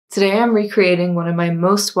Today I'm recreating one of my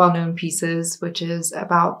most well-known pieces, which is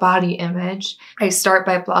about body image. I start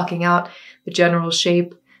by blocking out the general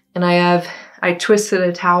shape, and I twisted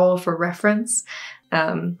a towel for reference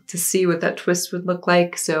to see what that twist would look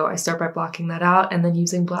like. So I start by blocking that out and then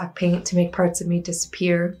using black paint to make parts of me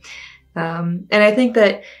disappear. And I think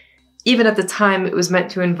that even at the time, it was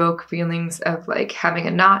meant to invoke feelings of like having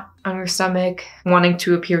a knot on your stomach, wanting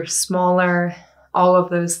to appear smaller, all of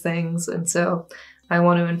those things. And so I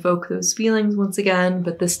want to invoke those feelings once again,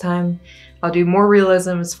 but this time I'll do more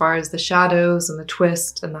realism as far as the shadows and the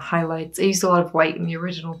twist and the highlights. I used a lot of white in the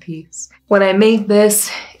original piece. When I made this,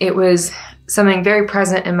 it was something very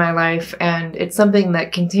present in my life, and it's something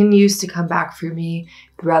that continues to come back for me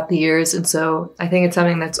throughout the years, and so I think it's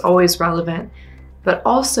something that's always relevant. But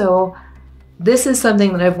also, this is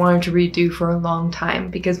something that I've wanted to redo for a long time,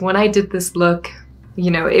 because when I did this look, you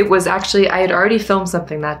know, it was actually, I had already filmed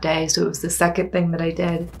something that day, so it was the second thing that I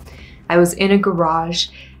did. I was in a garage.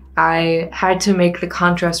 I had to make the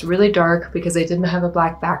contrast really dark because I didn't have a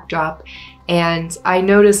black backdrop. And I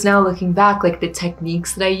noticed now looking back, like the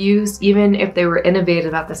techniques that I used, even if they were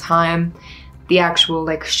innovative at the time, the actual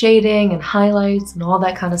like shading and highlights and all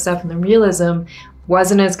that kind of stuff and the realism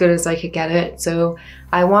wasn't as good as I could get it. So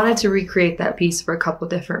I wanted to recreate that piece for a couple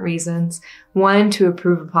different reasons. One, to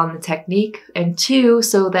improve upon the technique, and two,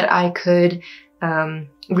 so that I could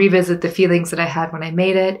revisit the feelings that I had when I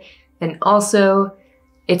made it. And also,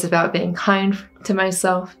 it's about being kind to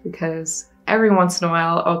myself, because every once in a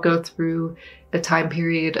while I'll go through a time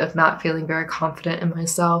period of not feeling very confident in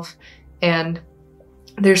myself. And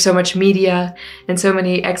there's so much media and so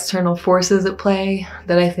many external forces at play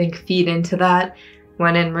that I think feed into that,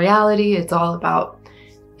 when in reality it's all about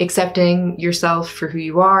accepting yourself for who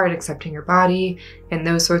you are and accepting your body and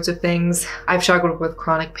those sorts of things. I've struggled with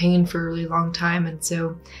chronic pain for a really long time, and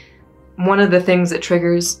so one of the things that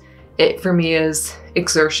triggers it for me is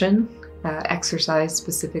exertion, exercise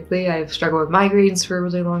specifically. I've struggled with migraines for a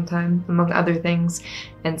really long time, among other things,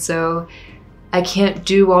 and so I can't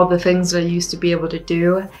do all the things that I used to be able to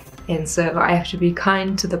do, and so I have to be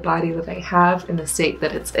kind to the body that I have and the state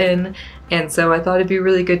that it's in, and so I thought it'd be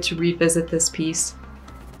really good to revisit this piece.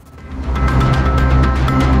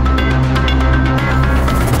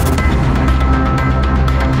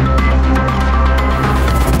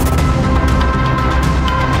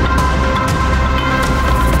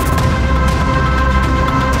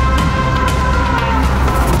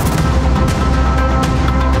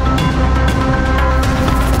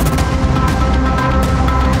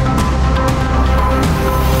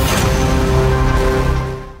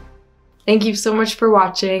 Thank you so much for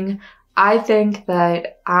watching. I think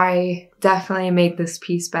that I definitely made this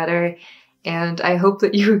piece better, and I hope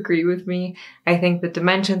that you agree with me. I think the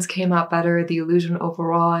dimensions came out better. The illusion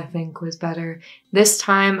overall, I think, was better. This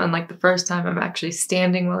time, unlike the first time, I'm actually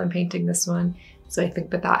standing while I'm painting this one, so I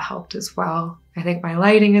think that that helped as well. I think my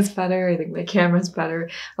lighting is better. I think my camera's better.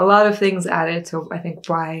 A lot of things added to, I think,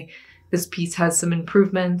 why this piece has some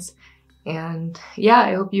improvements. And yeah,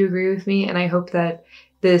 I hope you agree with me, and I hope that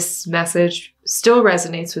this message still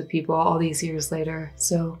resonates with people all these years later.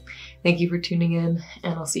 So thank you for tuning in,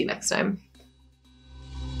 and I'll see you next time.